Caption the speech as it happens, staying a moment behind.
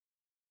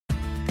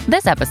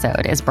This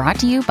episode is brought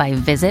to you by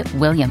Visit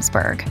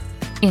Williamsburg.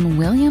 In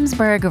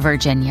Williamsburg,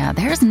 Virginia,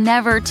 there's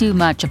never too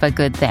much of a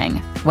good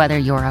thing. Whether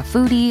you're a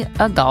foodie,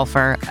 a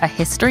golfer, a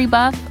history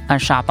buff, a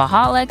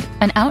shopaholic,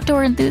 an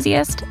outdoor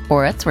enthusiast,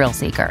 or a thrill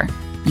seeker,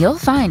 you'll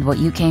find what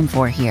you came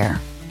for here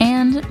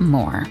and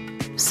more.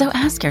 So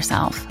ask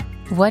yourself,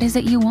 what is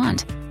it you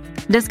want?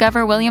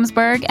 Discover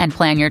Williamsburg and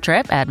plan your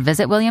trip at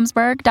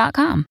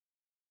visitwilliamsburg.com.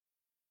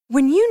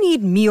 When you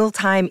need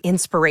mealtime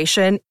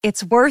inspiration,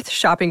 it's worth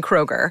shopping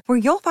Kroger, where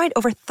you'll find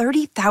over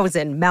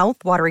 30,000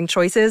 mouth-watering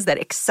choices that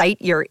excite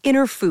your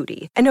inner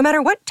foodie. And no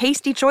matter what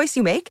tasty choice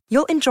you make,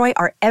 you'll enjoy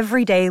our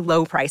everyday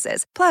low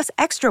prices, plus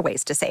extra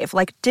ways to save,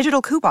 like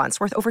digital coupons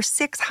worth over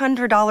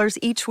 $600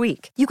 each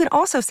week. You can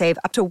also save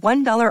up to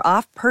 $1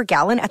 off per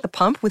gallon at the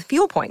pump with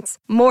fuel points.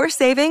 More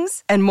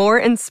savings and more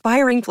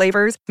inspiring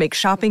flavors make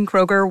shopping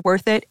Kroger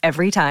worth it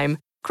every time.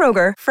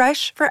 Kroger,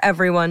 fresh for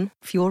everyone.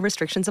 Fuel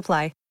restrictions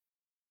apply.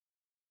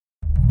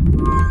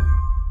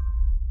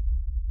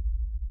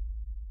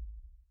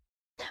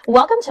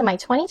 Welcome to my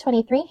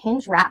 2023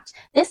 Hinge Wrapped.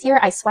 This year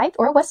I swiped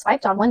or was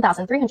swiped on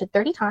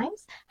 1,330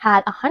 times,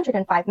 had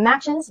 105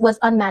 matches, was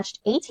unmatched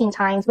 18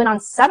 times, went on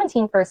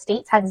 17 first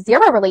dates, had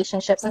 0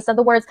 relationships, and said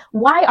the words,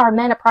 "Why are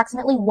men?"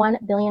 approximately 1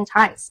 billion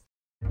times.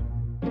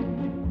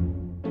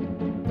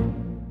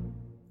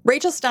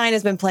 Rachel Stein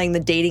has been playing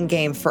the dating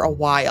game for a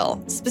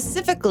while,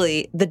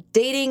 specifically the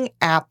dating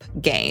app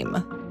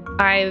game.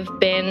 I've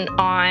been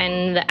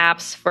on the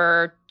apps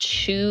for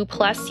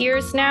 2+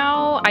 years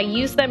now. I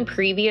used them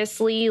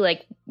previously,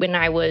 like when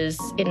I was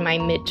in my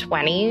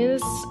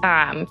mid-20s,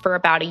 for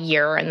about a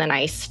year, and then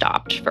I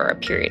stopped for a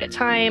period of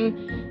time.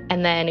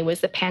 And then it was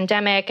the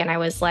pandemic, and I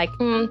was like,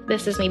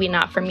 this is maybe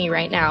not for me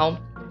right now.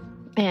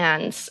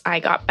 And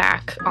I got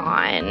back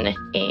on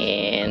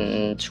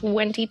in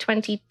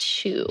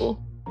 2022.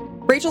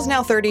 Rachel's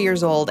now 30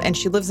 years old, and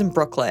she lives in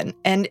Brooklyn,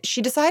 and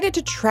she decided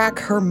to track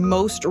her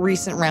most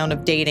recent round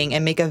of dating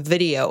and make a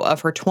video of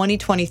her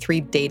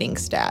 2023 dating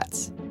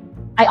stats.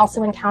 I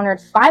also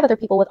encountered 5 other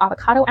people with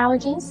avocado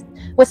allergies,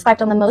 was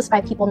swiped on the most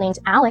by people named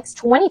Alex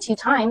 22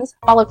 times,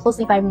 followed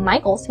closely by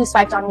Michaels, who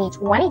swiped on me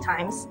 20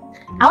 times.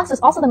 Alex is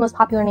also the most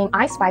popular name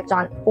I swiped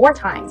on 4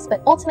 times,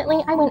 but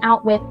ultimately I went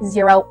out with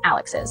 0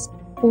 Alexes.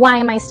 Why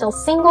am I still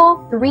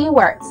single? 3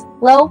 words: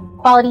 low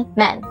quality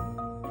men.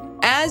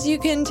 As you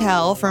can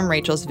tell from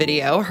Rachel's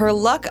video, her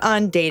luck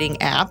on dating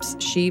apps,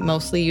 she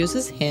mostly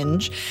uses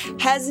Hinge,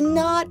 has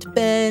not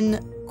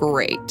been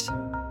great.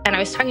 And I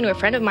was talking to a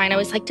friend of mine. I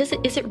was like, is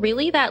it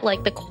really that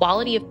like the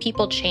quality of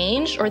people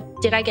changed, or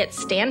did I get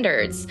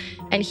standards?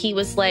 And he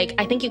was like,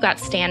 I think you got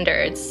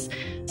standards.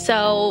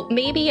 So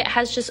maybe it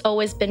has just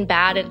always been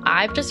bad, and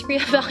I've just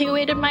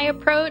reevaluated my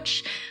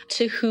approach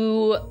to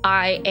who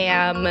I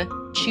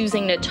am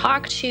choosing to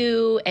talk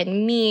to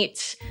and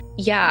meet.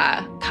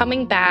 Yeah,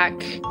 coming back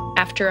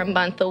after a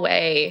month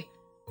away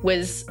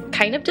was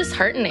kind of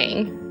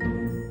disheartening.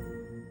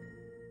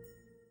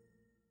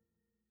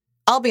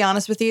 I'll be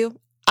honest with you.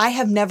 I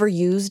have never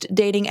used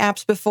dating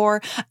apps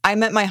before. I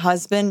met my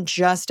husband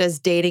just as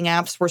dating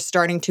apps were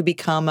starting to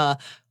become a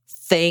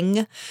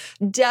thing,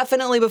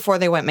 definitely before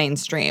they went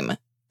mainstream.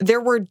 There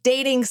were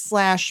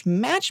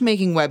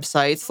dating/matchmaking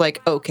websites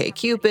like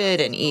OkCupid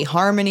and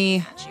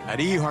eHarmony. At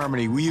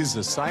eHarmony, we use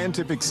a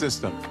scientific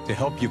system to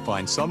help you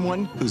find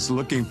someone who's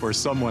looking for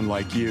someone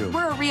like you.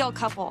 We're a real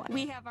couple.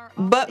 We have our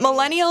own. But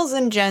millennials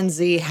and Gen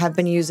Z have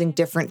been using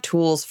different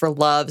tools for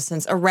love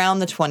since around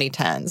the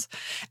 2010s.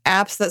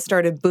 Apps that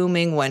started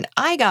booming when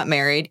I got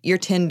married, your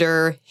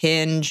Tinder,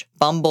 Hinge,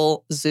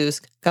 Bumble, Zeus,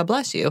 God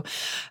bless you.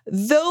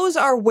 Those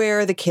are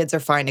where the kids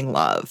are finding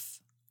love.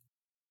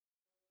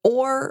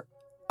 Or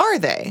are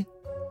they?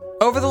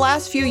 Over the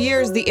last few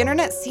years, the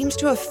internet seems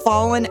to have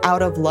fallen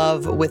out of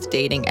love with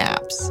dating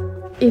apps.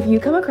 If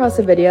you come across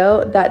a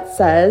video that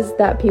says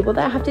that people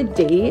that have to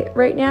date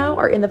right now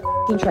are in the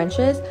f***ing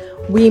trenches,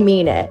 we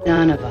mean it.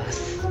 None of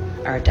us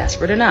are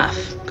desperate enough,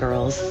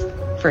 girls,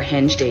 for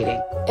Hinge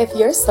dating. If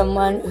you're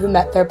someone who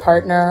met their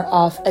partner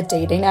off a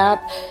dating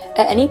app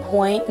at any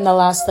point in the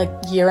last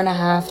year and a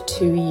half,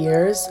 2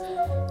 years,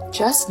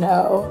 just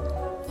know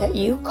that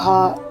you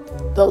caught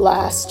the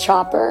last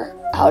chopper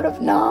out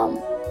of Nam.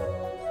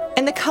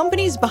 And the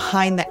companies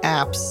behind the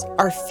apps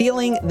are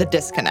feeling the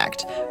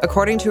disconnect.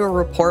 According to a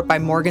report by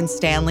Morgan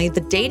Stanley,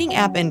 the dating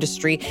app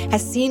industry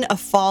has seen a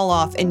fall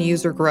off in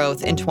user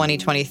growth in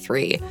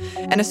 2023.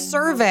 And a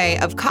survey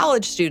of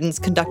college students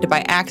conducted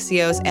by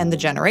Axios and the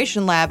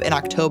Generation Lab in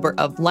October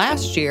of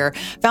last year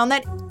found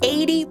that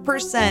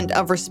 80%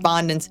 of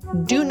respondents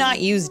do not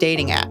use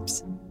dating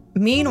apps.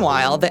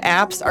 Meanwhile, the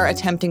apps are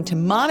attempting to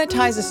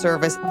monetize a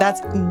service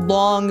that's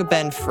long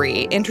been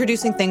free,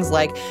 introducing things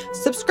like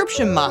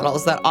subscription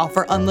models that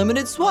offer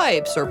unlimited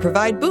swipes or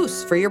provide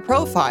boosts for your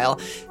profile.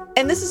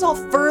 And this is all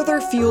further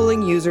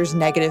fueling users'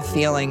 negative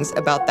feelings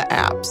about the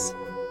apps.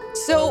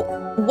 So,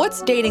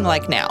 what's dating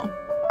like now?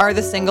 Are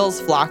the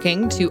singles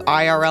flocking to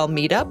IRL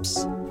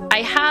meetups?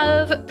 I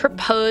have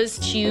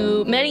proposed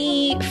to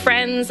many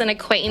friends and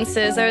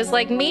acquaintances. I was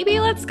like,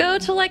 maybe let's go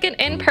to like an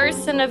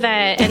in-person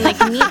event and like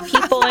meet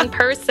people in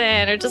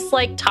person, or just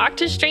like talk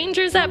to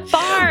strangers at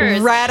bars.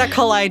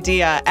 Radical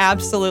idea.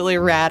 Absolutely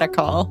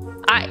radical.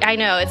 I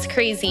know, it's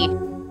crazy.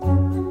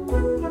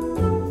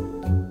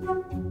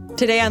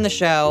 Today on the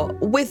show,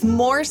 with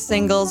more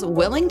singles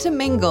willing to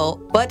mingle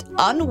but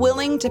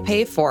unwilling to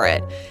pay for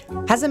it,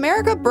 has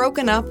America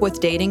broken up with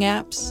dating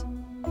apps?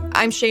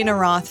 I'm Shayna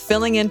Roth,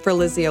 filling in for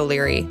Lizzie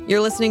O'Leary.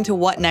 You're listening to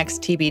What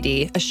Next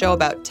TBD, a show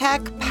about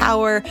tech,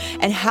 power,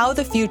 and how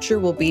the future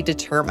will be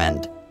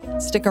determined.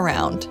 Stick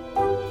around.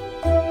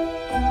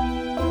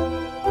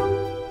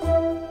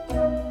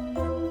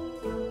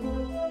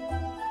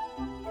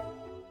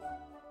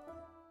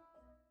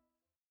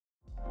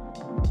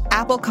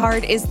 Apple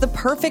Card is the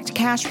perfect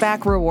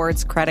cashback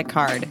rewards credit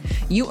card.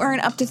 You earn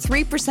up to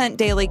 3%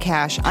 daily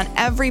cash on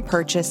every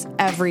purchase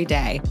every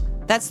day.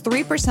 That's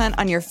 3%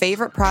 on your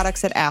favorite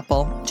products at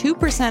Apple,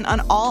 2%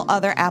 on all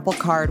other Apple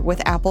Card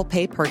with Apple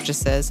Pay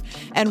purchases,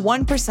 and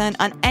 1%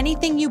 on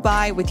anything you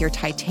buy with your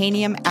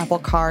titanium Apple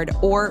Card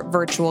or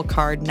virtual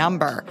card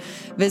number.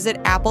 Visit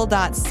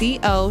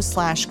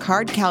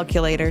apple.co/card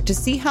calculator to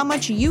see how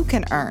much you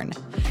can earn.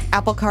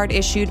 Apple Card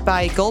issued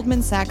by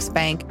Goldman Sachs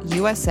Bank,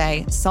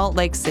 USA, Salt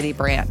Lake City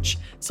branch.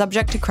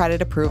 Subject to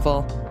credit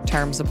approval.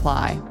 Terms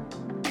apply.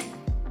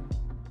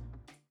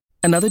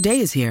 Another day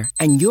is here,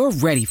 and you're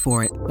ready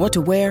for it. What to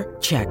wear?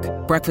 Check.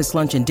 Breakfast,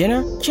 lunch, and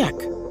dinner? Check.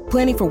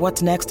 Planning for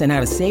what's next and how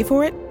to save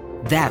for it?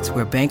 That's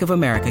where Bank of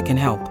America can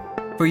help.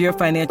 For your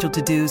financial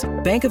to-dos,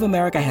 Bank of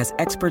America has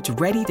experts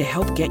ready to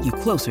help get you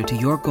closer to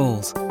your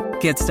goals.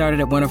 Get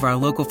started at one of our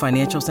local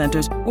financial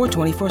centers or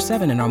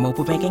 24/7 in our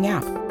mobile banking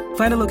app.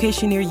 Find a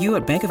location near you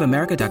at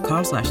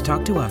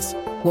bankofamerica.com/talktous.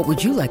 What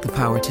would you like the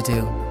power to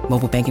do?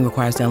 Mobile banking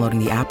requires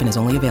downloading the app and is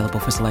only available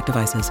for select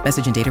devices.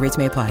 Message and data rates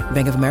may apply.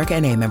 Bank of America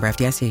N.A., member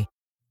FDIC.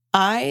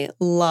 I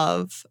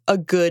love a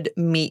good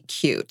meet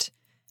cute.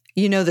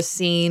 You know the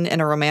scene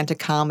in a romantic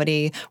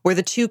comedy where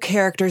the two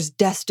characters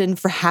destined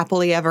for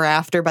happily ever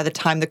after by the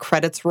time the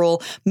credits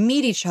roll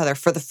meet each other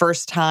for the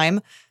first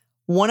time?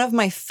 One of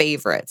my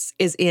favorites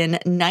is in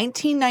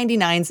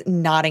 1999's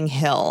Notting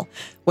Hill,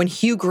 when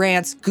Hugh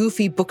Grant's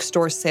goofy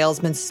bookstore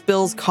salesman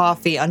spills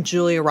coffee on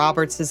Julia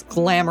Roberts'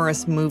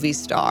 glamorous movie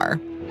star.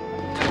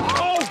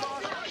 Oh!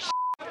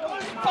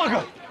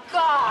 Bugger!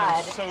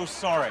 God!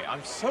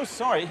 I'm so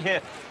sorry.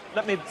 Here,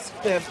 let me...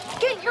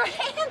 Get your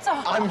hands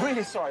off! I'm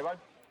really sorry.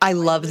 I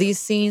love these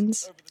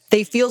scenes.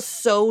 They feel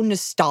so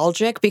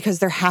nostalgic because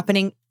they're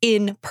happening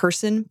in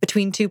person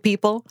between two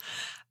people.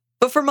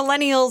 But for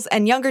millennials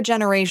and younger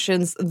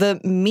generations, the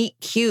meet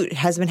cute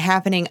has been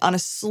happening on a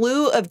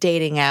slew of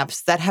dating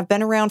apps that have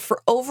been around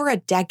for over a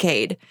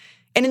decade.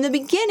 And in the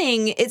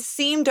beginning, it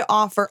seemed to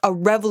offer a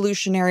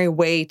revolutionary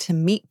way to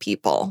meet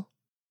people.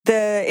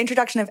 The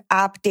introduction of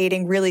app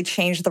dating really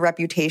changed the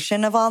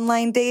reputation of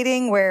online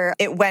dating, where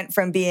it went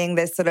from being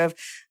this sort of,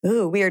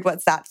 ooh, weird,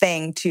 what's that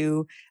thing,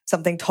 to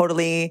something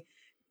totally,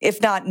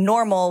 if not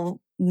normal,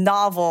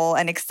 novel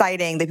and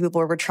exciting that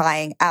people were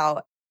trying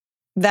out.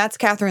 That's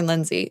Catherine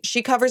Lindsay.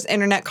 She covers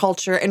internet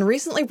culture and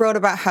recently wrote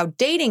about how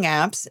dating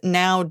apps,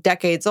 now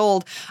decades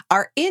old,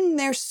 are in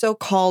their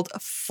so-called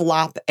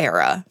flop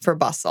era for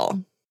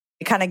Bustle.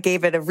 It kind of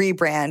gave it a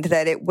rebrand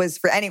that it was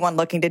for anyone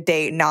looking to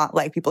date, not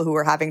like people who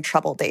were having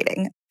trouble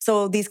dating.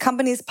 So these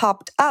companies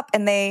popped up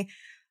and they,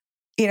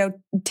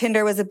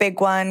 Tinder was a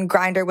big one,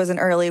 Grindr was an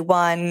early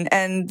one,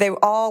 and they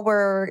all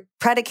were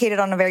predicated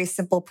on a very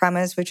simple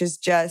premise, which is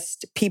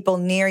just people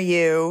near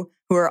you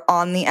who are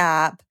on the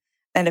app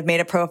and have made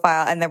a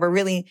profile. And there were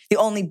really, the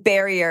only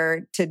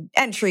barrier to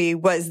entry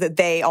was that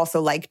they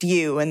also liked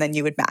you and then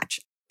you would match.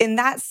 In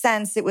that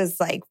sense, it was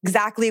like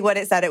exactly what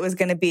it said it was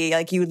going to be.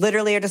 Like you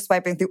literally are just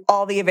swiping through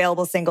all the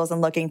available singles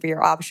and looking for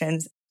your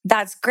options.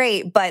 That's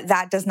great, but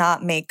that does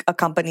not make a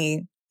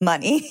company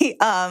money,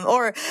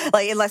 or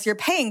like unless you're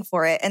paying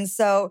for it. And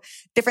so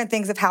different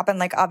things have happened.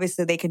 Like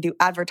obviously they can do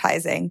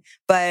advertising,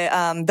 but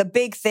the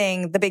big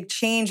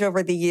change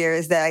over the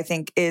years that I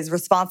think is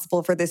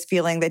responsible for this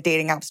feeling that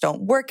dating apps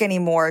don't work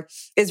anymore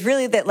is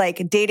really that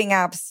like dating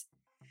apps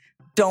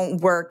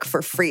don't work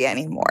for free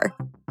anymore.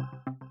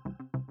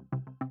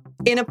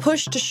 In a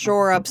push to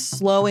shore up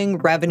slowing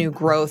revenue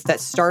growth that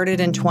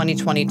started in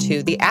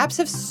 2022, the apps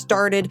have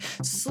started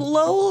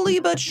slowly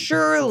but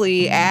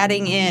surely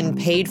adding in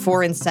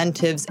paid-for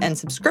incentives and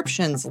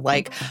subscriptions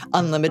like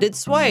unlimited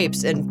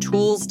swipes and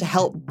tools to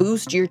help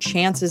boost your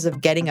chances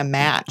of getting a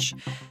match.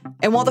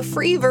 And while the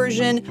free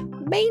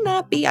version may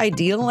not be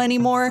ideal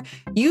anymore,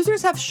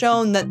 users have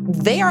shown that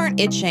they aren't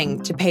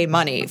itching to pay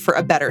money for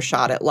a better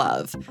shot at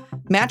love.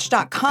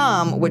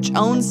 Match.com, which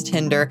owns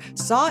Tinder,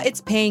 saw its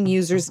paying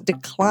users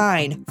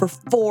decline for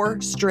 4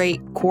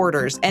 straight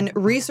quarters, and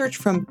research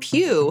from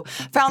Pew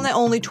found that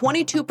only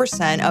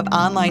 22% of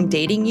online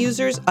dating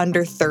users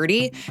under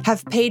 30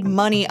 have paid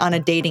money on a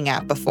dating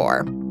app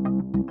before.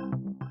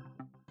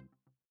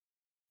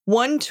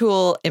 One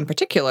tool in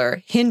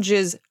particular,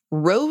 Hinge's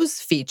Rose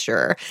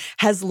feature,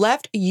 has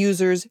left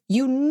users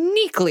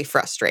uniquely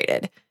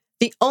frustrated.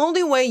 The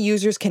only way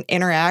users can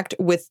interact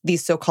with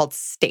these so-called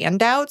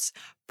standouts,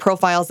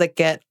 profiles that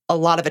get a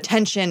lot of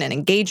attention and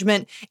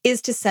engagement,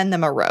 is to send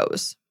them a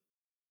rose.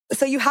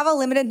 So you have a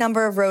limited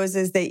number of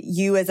roses that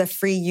you as a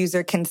free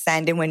user can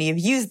send. And when you've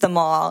used them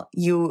all,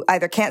 you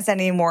either can't send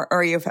any more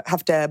or you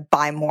have to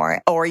buy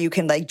more, or you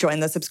can like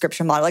join the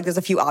subscription model. Like there's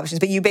a few options,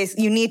 but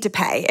you need to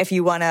pay if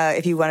you want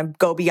to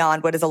go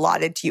beyond what is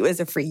allotted to you as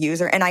a free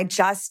user. And I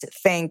just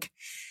think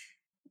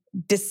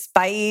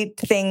despite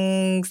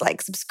things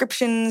like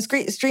subscriptions,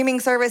 streaming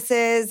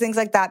services, things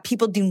like that,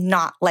 people do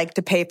not like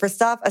to pay for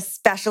stuff,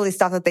 especially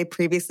stuff that they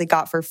previously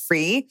got for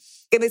free.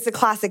 It's a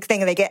classic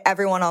thing. They get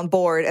everyone on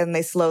board and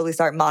they slowly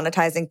start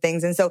monetizing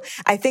things. And so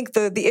I think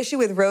the issue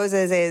with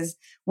roses is,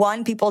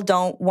 one, people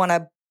don't want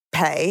to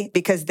pay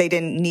because they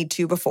didn't need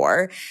to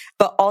before.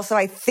 But also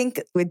I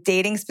think with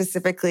dating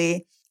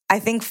specifically, I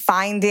think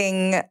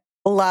finding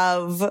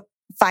love,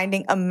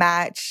 finding a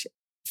match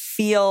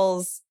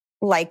feels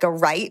like a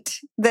right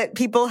that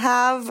people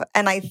have.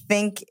 And I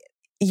think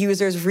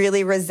users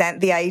really resent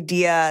the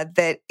idea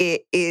that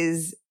it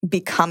is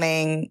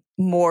becoming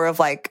more of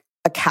like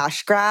a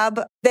cash grab,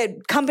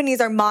 that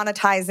companies are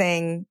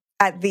monetizing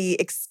at the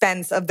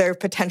expense of their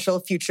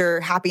potential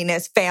future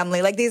happiness,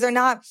 family. Like these are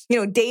not,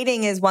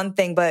 dating is one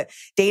thing, but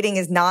dating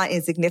is not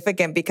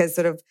insignificant because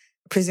sort of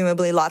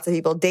presumably lots of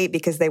people date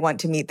because they want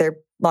to meet their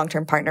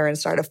long-term partner and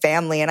start a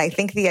family. And I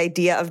think the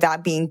idea of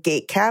that being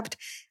gatekept,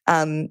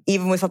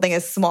 even with something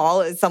as small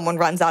as someone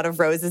runs out of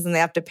roses and they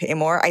have to pay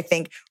more, I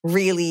think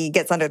really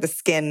gets under the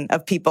skin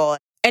of people.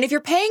 And if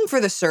you're paying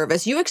for the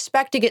service, you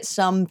expect to get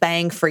some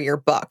bang for your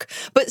buck.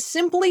 But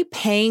simply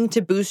paying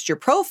to boost your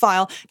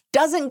profile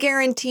doesn't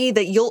guarantee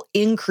that you'll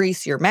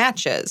increase your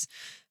matches.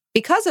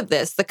 Because of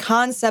this, the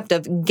concept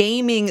of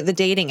gaming the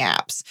dating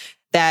apps,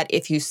 that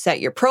if you set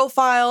your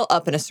profile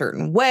up in a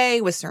certain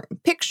way with certain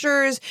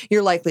pictures,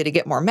 you're likely to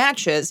get more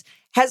matches,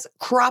 has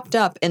cropped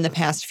up in the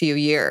past few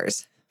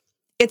years.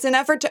 It's an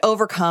effort to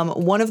overcome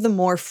one of the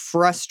more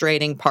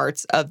frustrating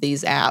parts of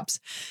these apps.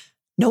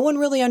 No one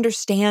really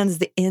understands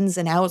the ins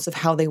and outs of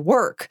how they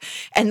work,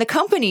 and the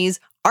companies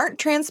aren't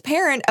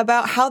transparent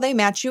about how they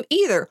match you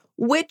either,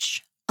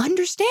 which,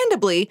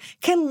 understandably,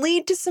 can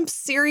lead to some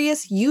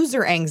serious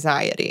user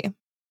anxiety.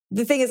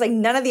 The thing is, like,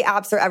 none of the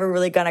apps are ever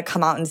really going to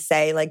come out and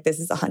say, like, this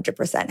is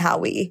 100% how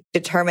we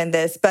determine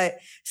this. But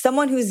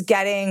someone who's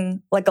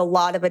getting, like, a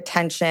lot of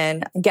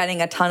attention,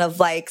 getting a ton of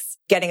likes,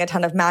 getting a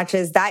ton of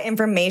matches, that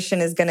information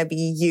is going to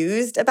be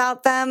used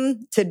about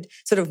them to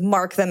sort of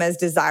mark them as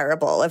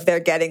desirable if they're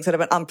getting sort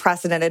of an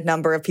unprecedented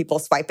number of people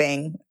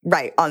swiping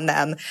right on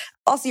them.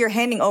 Also, you're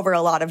handing over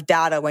a lot of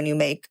data when you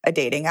make a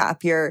dating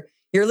app.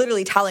 You're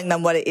literally telling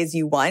them what it is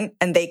you want,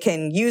 and they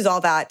can use all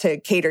that to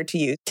cater to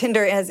you.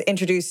 Tinder has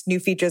introduced new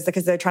features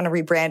because they're trying to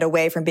rebrand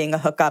away from being a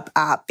hookup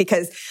app,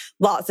 because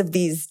lots of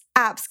these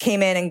apps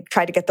came in and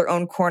tried to get their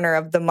own corner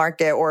of the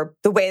market, or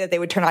the way that they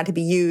would turn out to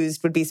be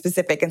used would be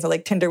specific. And so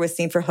like Tinder was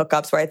seen for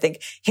hookups, where I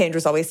think Hinge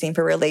was always seen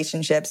for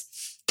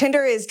relationships.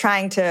 Tinder is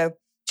trying to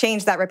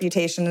change that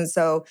reputation. And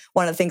so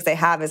one of the things they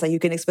have is like you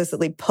can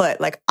explicitly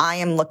put like, I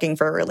am looking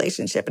for a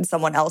relationship, and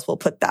someone else will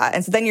put that.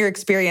 And so then your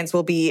experience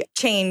will be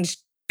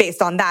changed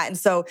based on that. And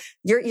so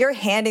you're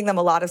handing them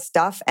a lot of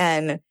stuff,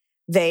 and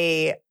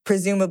they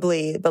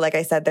presumably, but like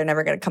I said, they're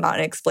never going to come out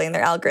and explain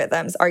their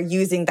algorithms, are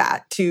using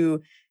that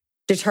to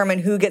determine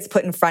who gets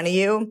put in front of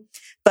you.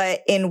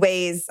 But in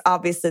ways,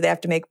 obviously they have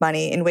to make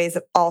money, in ways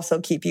that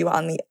also keep you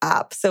on the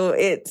app. So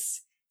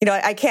it's,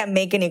 I can't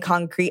make any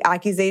concrete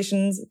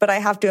accusations, but I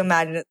have to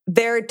imagine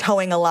they're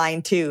towing a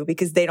line too,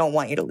 because they don't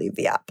want you to leave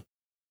the app.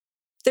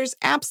 There's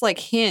apps like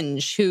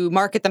Hinge who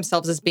market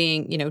themselves as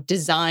being,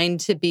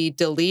 designed to be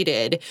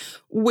deleted,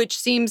 which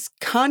seems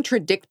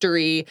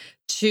contradictory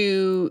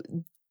to,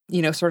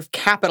 sort of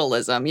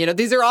capitalism.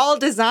 These are all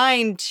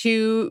designed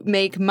to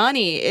make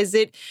money. Is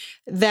it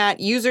that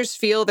users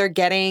feel they're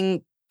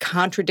getting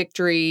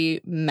contradictory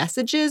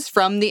messages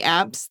from the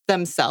apps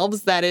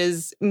themselves that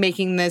is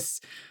making this,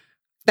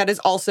 that is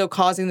also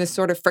causing this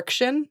sort of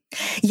friction?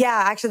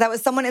 Yeah, actually, that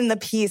was someone in the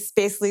piece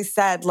basically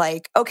said,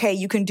 like, okay,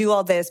 you can do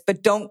all this,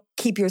 but don't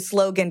keep your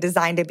slogan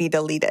designed to be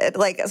deleted.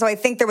 So I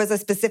think there was a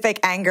specific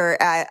anger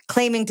at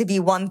claiming to be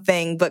one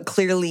thing, but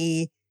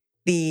clearly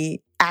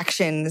the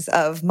actions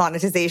of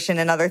monetization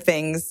and other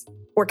things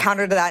were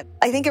counter to that.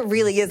 I think it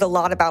really is a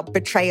lot about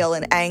betrayal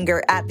and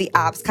anger at the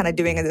apps kind of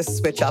doing this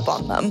switch up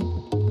on them.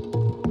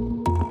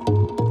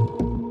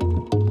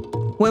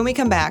 When we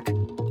come back,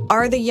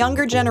 are the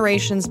younger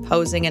generations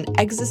posing an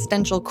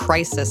existential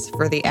crisis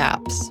for the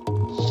apps?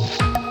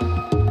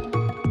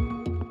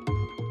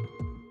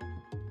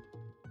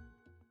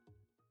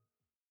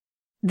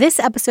 This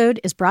episode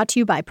is brought to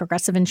you by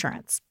Progressive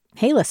Insurance.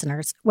 Hey,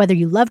 listeners, whether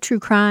you love true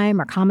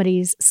crime or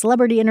comedies,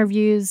 celebrity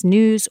interviews,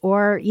 news,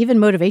 or even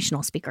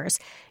motivational speakers,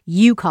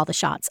 you call the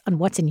shots on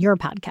what's in your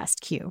podcast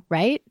queue,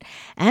 right?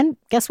 And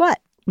guess what?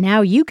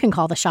 Now you can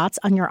call the shots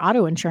on your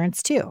auto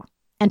insurance, too.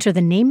 Enter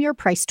the Name Your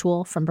Price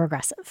tool from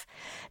Progressive.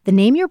 The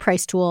Name Your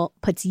Price tool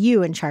puts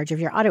you in charge of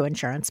your auto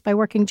insurance by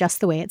working just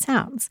the way it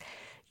sounds.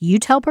 You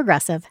tell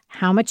Progressive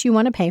how much you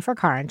want to pay for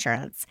car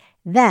insurance,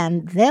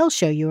 Then they'll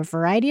show you a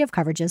variety of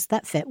coverages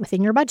that fit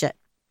within your budget,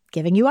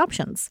 giving you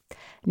options.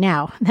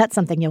 Now, that's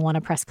something you'll want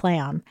to press play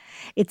on.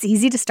 It's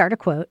easy to start a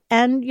quote,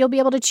 and you'll be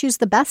able to choose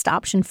the best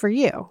option for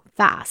you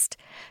fast.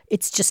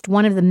 It's just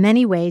one of the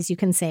many ways you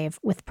can save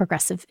with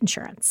Progressive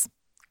Insurance.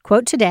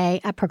 Quote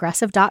today at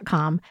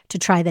Progressive.com to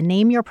try the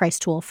Name Your Price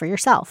tool for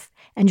yourself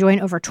and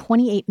join over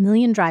 28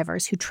 million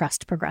drivers who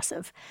trust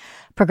Progressive.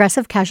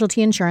 Progressive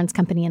Casualty Insurance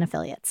Company and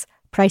Affiliates.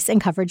 Price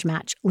and coverage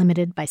match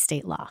limited by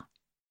state law.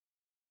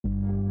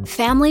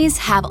 Families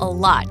have a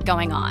lot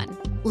going on.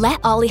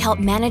 Let Ollie help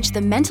manage the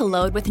mental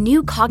load with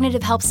new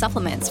cognitive help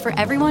supplements for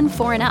everyone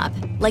 4 and up,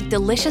 like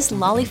delicious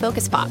Lolly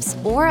Focus Pops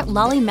or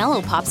Lolly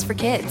Mellow Pops for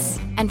kids.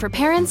 And for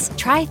parents,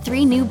 try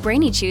 3 new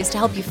Brainy Chews to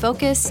help you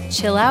focus,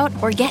 chill out,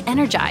 or get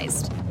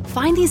energized.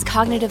 Find these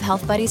cognitive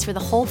health buddies for the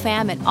whole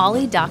fam at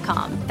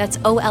ollie.com. That's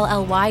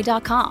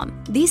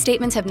OLLY.com. These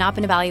statements have not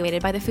been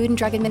evaluated by the Food and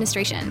Drug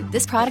Administration.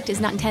 This product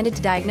is not intended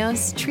to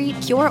diagnose,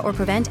 treat, cure, or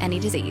prevent any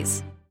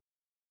disease.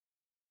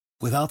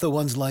 Without the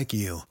ones like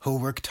you, who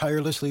work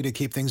tirelessly to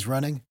keep things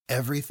running,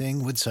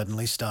 everything would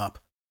suddenly stop.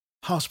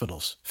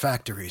 Hospitals,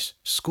 factories,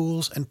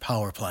 schools, and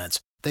power plants,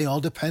 they all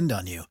depend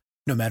on you.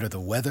 No matter the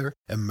weather,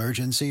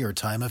 emergency, or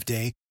time of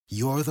day,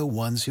 you're the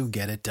ones who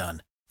get it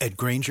done. At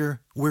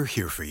Grainger, we're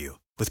here for you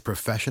with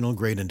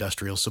professional-grade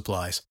industrial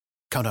supplies.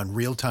 Count on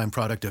real-time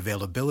product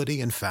availability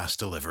and fast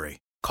delivery.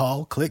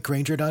 Call, click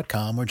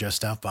Grainger.com, or just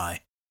stop by.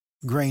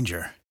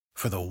 Grainger,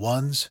 for the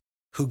ones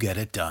who get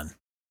it done.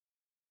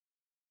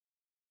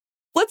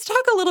 Let's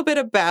talk a little bit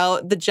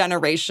about the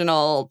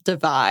generational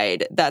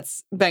divide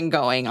that's been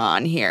going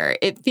on here.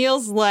 It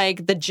feels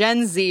like the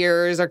Gen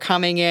Zers are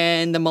coming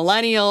in. The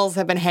millennials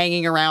have been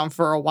hanging around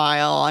for a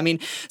while. I mean,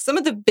 some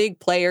of the big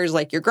players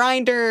like your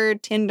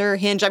Grindr, Tinder,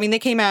 Hinge, I mean, they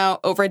came out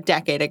over a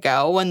decade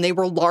ago and they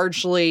were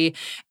largely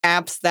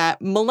apps that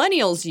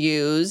millennials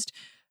used.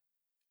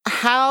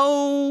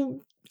 How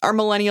are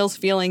millennials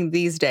feeling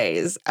these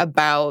days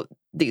about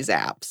these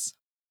apps?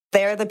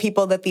 They're the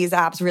people that these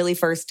apps really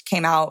first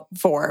came out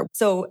for.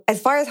 So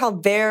as far as how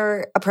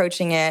they're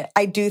approaching it,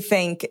 I do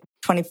think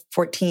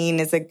 2014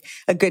 is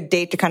a good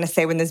date to kind of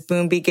say when this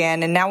boom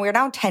began. And we're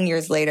now 10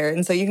 years later.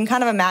 And so you can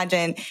kind of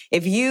imagine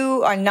if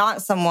you are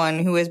not someone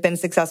who has been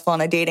successful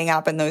on a dating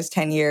app in those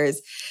 10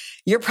 years,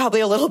 you're probably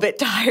a little bit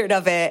tired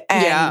of it.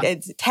 And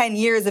it's 10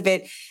 years of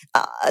it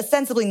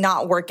ostensibly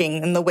not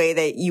working in the way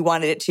that you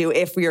wanted it to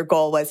if your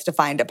goal was to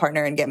find a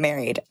partner and get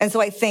married. And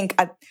so I think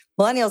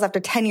millennials, after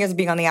 10 years of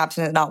being on the apps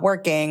and it not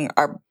working,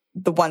 are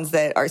the ones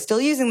that are still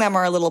using them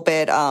are a little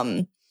bit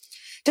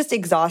just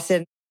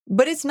exhausted.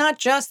 But it's not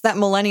just that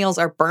millennials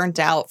are burnt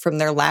out from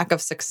their lack of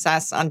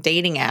success on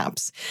dating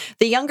apps.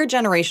 The younger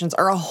generations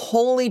are a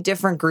wholly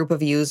different group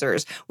of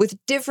users with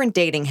different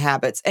dating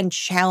habits and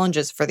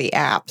challenges for the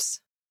apps.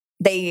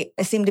 They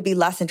seem to be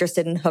less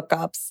interested in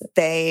hookups.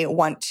 They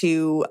want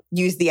to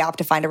use the app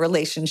to find a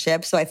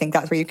relationship. So I think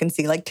that's where you can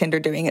see like Tinder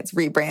doing its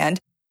rebrand.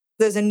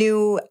 There's a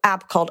new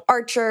app called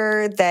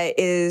Archer that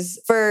is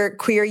for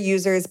queer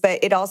users, but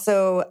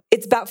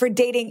it's about for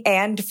dating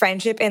and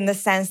friendship in the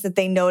sense that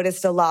they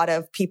noticed a lot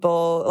of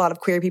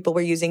queer people were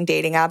using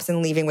dating apps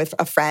and leaving with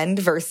a friend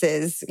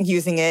versus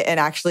using it and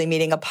actually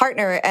meeting a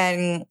partner.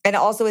 And it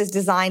also is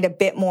designed a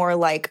bit more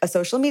like a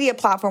social media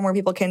platform where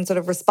people can sort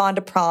of respond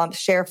to prompts,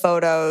 share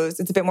photos.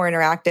 It's a bit more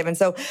interactive. And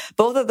so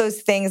both of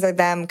those things are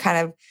them kind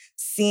of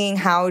seeing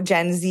how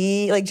Gen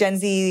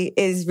Z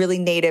is really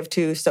native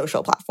to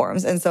social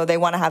platforms. And so they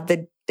want to have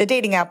the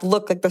dating app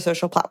look like the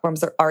social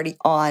platforms they're already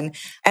on.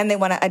 And they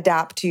want to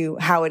adapt to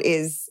how it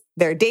is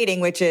they're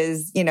dating, which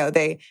is,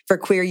 for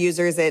queer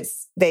users,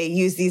 they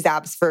use these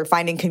apps for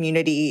finding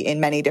community in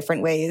many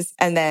different ways.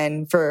 And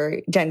then for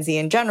Gen Z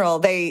in general,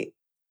 they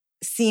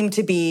seem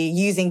to be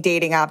using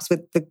dating apps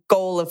with the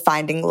goal of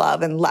finding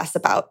love and less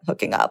about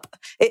hooking up.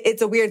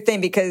 It's a weird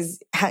thing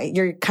because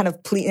you're kind of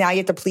now you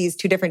have to please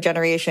two different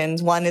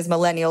generations. One is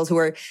millennials who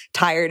are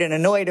tired and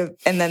annoyed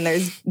and then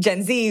there's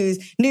Gen Z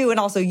who's new and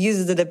also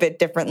uses it a bit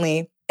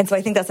differently. And so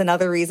I think that's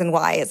another reason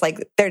why it's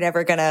like they're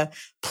never going to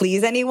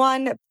please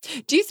anyone.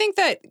 Do you think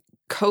that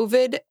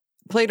COVID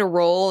played a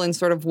role in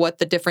sort of what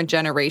the different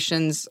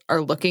generations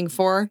are looking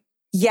for?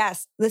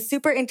 Yes. The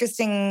super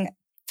interesting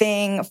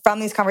thing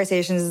from these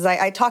conversations is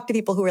I talked to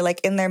people who were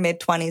like in their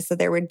mid-20s. So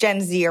they were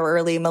Gen Z or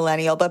early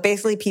millennial, but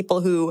basically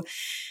people who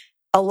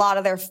a lot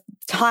of their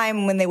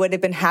time when they would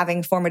have been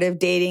having formative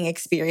dating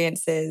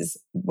experiences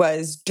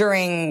was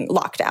during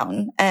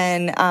lockdown.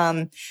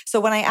 And so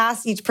when I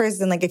asked each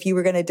person, like if you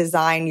were going to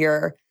design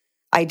your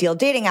ideal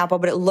dating app, what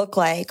would it look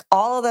like?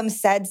 All of them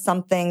said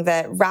something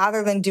that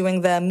rather than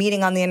doing the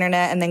meeting on the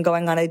internet and then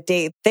going on a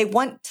date, they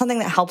want something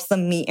that helps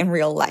them meet in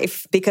real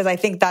life. Because I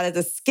think that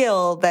is a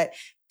skill that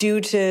due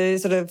to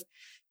sort of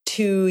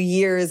 2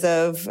 years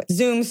of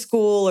Zoom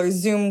school or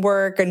Zoom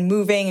work and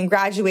moving and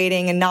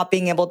graduating and not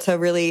being able to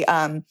really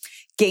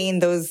gain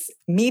those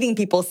meeting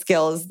people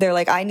skills, they're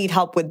like, I need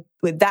help with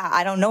that.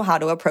 I don't know how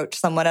to approach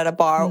someone at a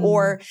bar.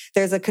 Or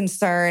there's a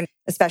concern,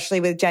 especially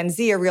with Gen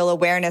Z, a real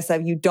awareness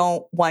of you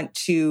don't want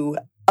to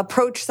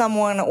approach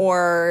someone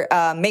or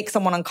make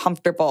someone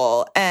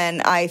uncomfortable.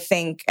 And I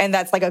think, and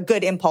that's like a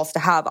good impulse to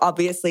have,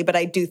 obviously, but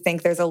I do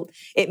think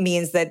it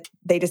means that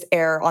they just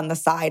err on the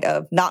side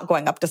of not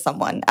going up to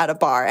someone at a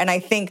bar. And I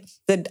think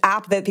the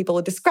app that people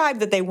would describe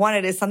that they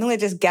wanted is something that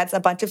just gets a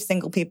bunch of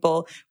single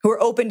people who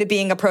are open to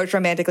being approached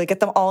romantically, get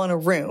them all in a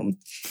room,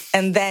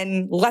 and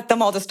then let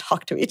them all just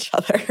talk to each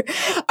other.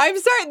 I'm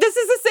sorry, this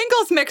is a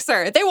singles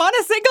mixer. They want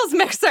a singles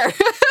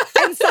mixer.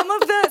 And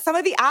some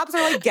of the apps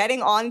are like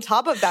getting on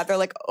top of that. They're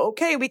like,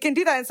 okay, we can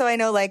do that. And so I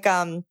know like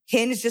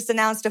Hinge just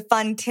announced a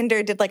fun.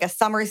 Tinder did like a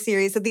summer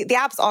series. So the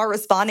apps are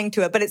responding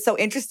to it. But it's so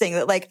interesting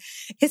that like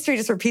history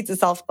just repeats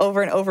itself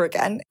over and over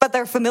again. But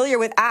they're familiar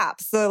with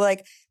apps. So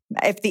like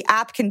if the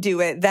app can do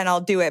it, then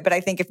I'll do it. But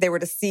I think if they were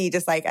to see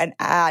just like an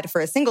ad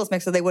for a singles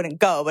mixer, they wouldn't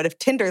go. But if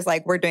Tinder's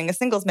like, we're doing a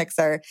singles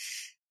mixer,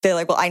 they're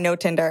like, well, I know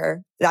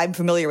Tinder. I'm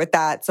familiar with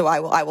that. So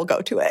I will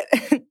go to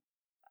it.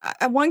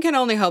 One can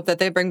only hope that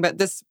they bring back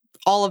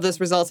all of this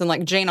results in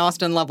like Jane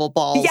Austen level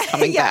balls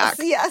coming back.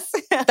 Yes.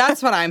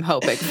 That's what I'm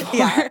hoping for.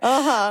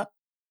 Yeah.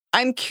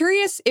 I'm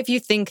curious if you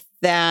think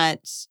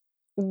that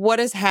what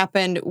has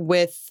happened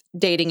with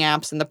dating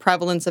apps and the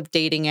prevalence of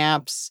dating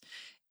apps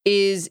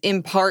is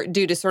in part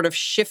due to sort of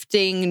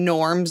shifting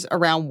norms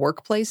around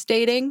workplace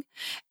dating.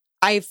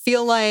 I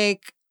feel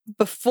like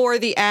before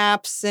the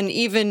apps and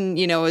even,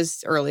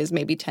 as early as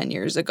maybe 10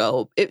 years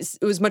ago, it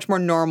was much more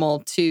normal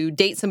to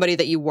date somebody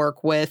that you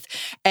work with.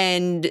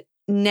 And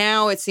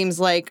now it seems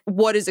like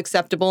what is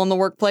acceptable in the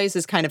workplace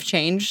has kind of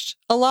changed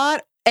a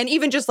lot. And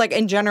even just like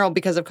in general,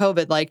 because of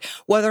COVID, like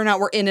whether or not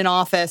we're in an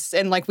office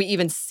and like we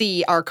even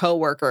see our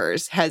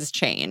coworkers has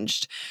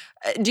changed.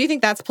 Do you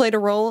think that's played a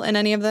role in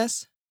any of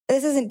this?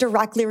 This isn't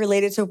directly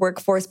related to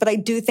workforce, but I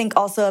do think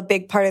also a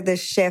big part of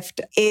this shift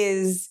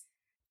is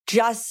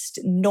just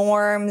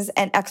norms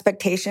and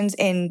expectations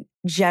in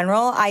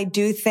general. I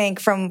do think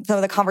from some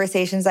of the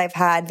conversations I've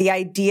had, the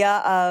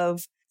idea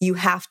of you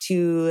have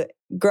to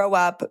grow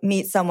up,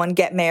 meet someone,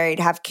 get married,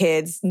 have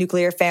kids,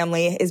 nuclear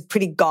family is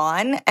pretty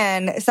gone.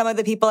 And some of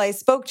the people I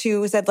spoke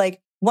to said like,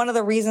 one of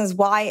the reasons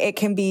why it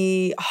can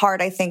be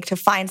hard, I think, to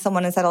find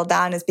someone and settle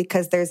down is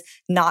because there's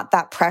not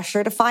that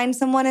pressure to find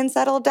someone and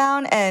settle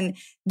down. And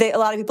a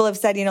lot of people have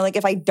said, like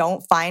if I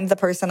don't find the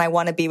person I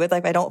want to be with,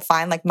 like if I don't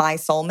find like my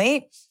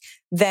soulmate,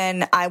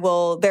 then I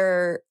will,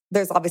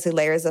 there's obviously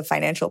layers of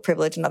financial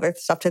privilege and other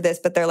stuff to this,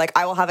 but they're like,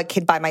 I will have a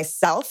kid by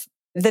myself.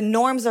 The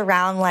norms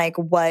around like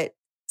what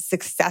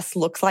success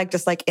looks like,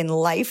 just like in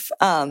life,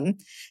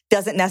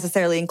 doesn't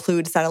necessarily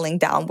include settling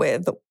down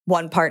with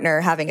one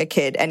partner, having a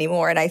kid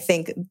anymore. And I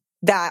think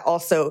that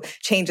also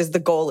changes the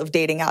goal of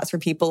dating apps for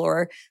people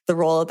or the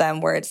role of them,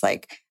 where it's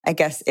like, I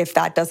guess if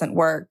that doesn't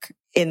work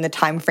in the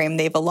time frame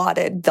they've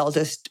allotted, they'll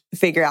just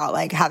figure out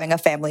like having a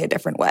family a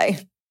different way.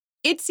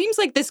 It seems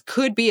like this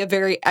could be a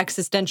very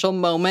existential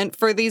moment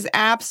for these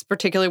apps,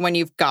 particularly when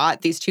you've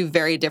got these two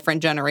very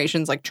different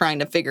generations, like trying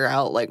to figure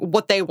out like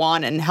what they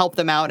want and help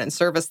them out and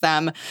service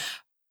them.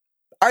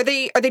 Are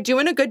they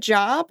doing a good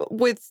job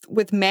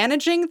with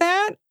managing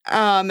that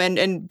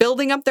and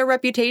building up their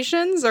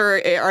reputations,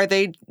 or are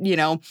they,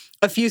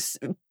 a few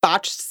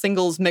botched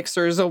singles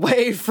mixers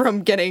away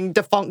from getting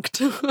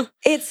defunct?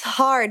 It's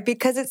hard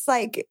because it's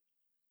like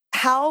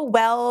how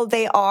well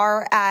they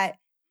are at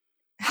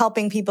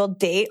helping people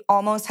date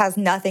almost has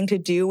nothing to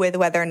do with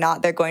whether or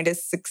not they're going to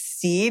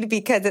succeed,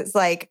 because it's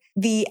like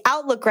the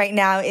outlook right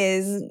now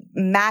is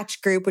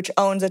Match Group, which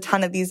owns a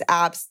ton of these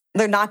apps.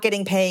 They're not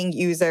getting paying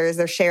users.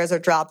 Their shares are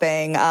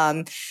dropping.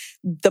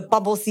 The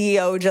Bumble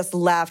CEO just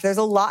left. There's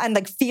a lot. And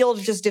like Field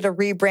just did a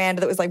rebrand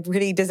that was like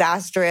really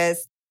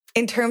disastrous.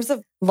 In terms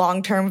of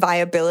long-term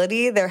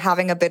viability, they're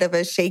having a bit of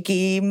a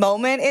shaky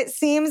moment, it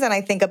seems. And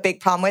I think a big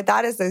problem with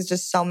that is there's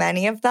just so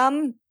many of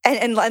them.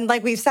 And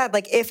like we've said,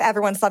 like if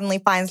everyone suddenly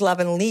finds love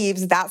and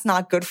leaves, that's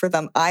not good for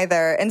them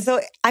either. And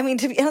so, I mean,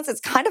 to be honest, it's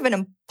kind of an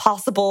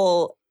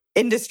impossible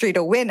industry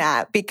to win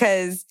at,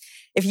 because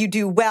if you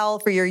do well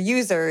for your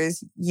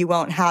users, you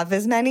won't have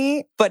as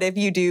many. But if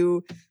you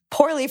do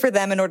poorly for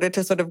them in order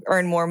to sort of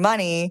earn more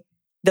money,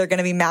 they're going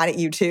to be mad at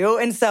you too.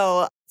 And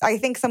so I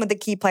think some of the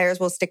key players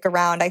will stick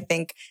around. I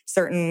think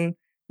certain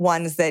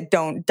ones that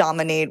don't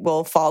dominate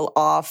will fall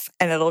off,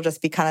 and it'll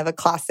just be kind of a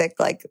classic,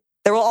 like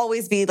there will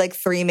always be like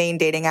three main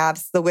dating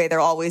apps, the way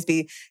there'll always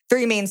be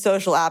three main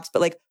social apps,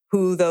 but like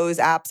who those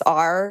apps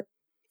are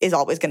is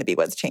always going to be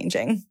what's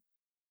changing.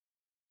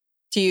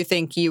 Do you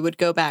think you would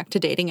go back to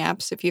dating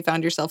apps if you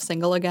found yourself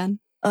single again?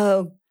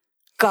 Oh,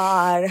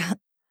 God.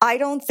 I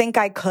don't think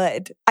I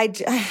could.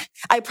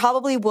 I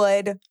probably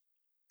would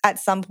at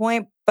some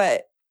point,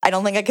 but I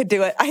don't think I could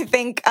do it. I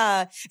think,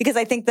 because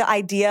I think the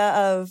idea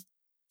of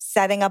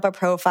setting up a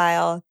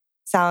profile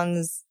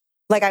sounds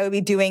like I would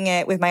be doing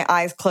it with my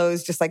eyes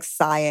closed, just like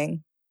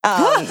sighing.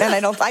 And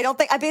I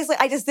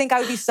just think I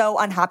would be so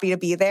unhappy to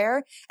be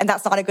there. And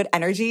that's not a good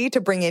energy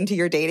to bring into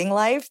your dating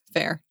life.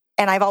 Fair.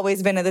 And I've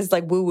always been this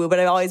like woo-woo, but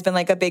I've always been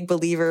like a big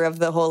believer of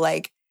the whole,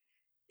 like,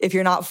 if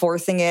you're not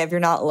forcing it, if you're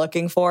not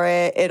looking for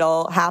it,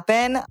 it'll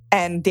happen.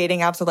 And dating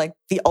apps are like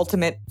the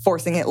ultimate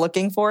forcing it,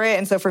 looking for it.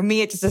 And so for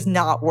me, it just does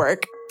not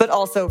work. But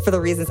also for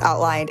the reasons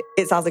outlined,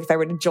 it sounds like if I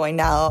were to join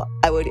now,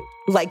 I would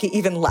like it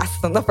even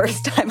less than the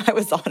first time I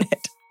was on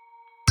it.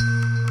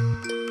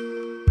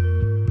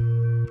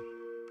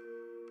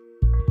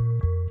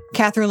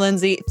 Catherine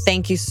Lindsay,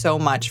 thank you so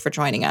much for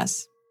joining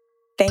us.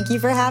 Thank you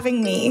for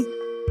having me.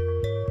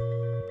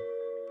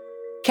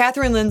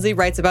 Catherine Lindsay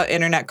writes about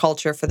internet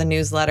culture for the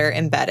newsletter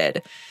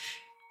Embedded.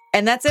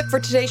 And that's it for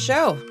today's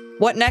show.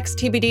 What Next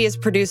TBD is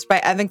produced by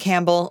Evan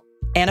Campbell,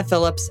 Anna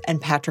Phillips,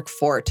 and Patrick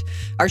Fort.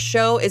 Our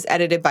show is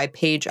edited by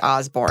Paige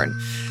Osborne.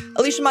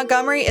 Alicia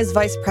Montgomery is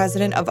Vice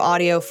President of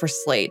Audio for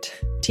Slate.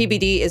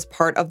 TBD is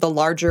part of the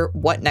larger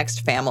What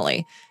Next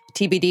family.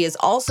 TBD is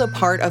also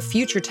part of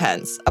Future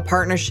Tense, a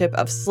partnership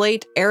of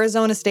Slate,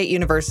 Arizona State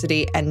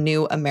University, and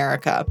New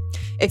America.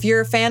 If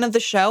you're a fan of the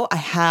show, I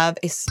have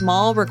a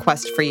small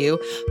request for you.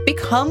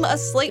 Become a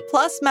Slate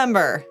Plus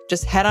member.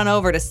 Just head on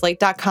over to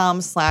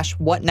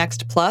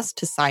slate.com/whatnextplus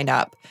to sign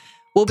up.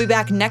 We'll be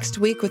back next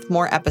week with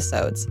more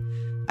episodes.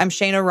 I'm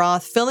Shayna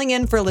Roth, filling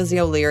in for Lizzie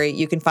O'Leary.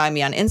 You can find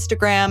me on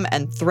Instagram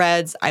and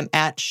Threads. I'm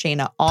at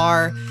Shayna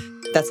R.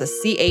 That's a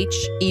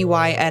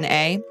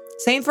Cheyna.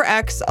 Same for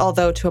X,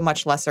 although to a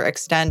much lesser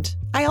extent.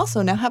 I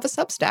also now have a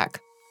Substack.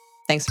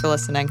 Thanks for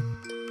listening.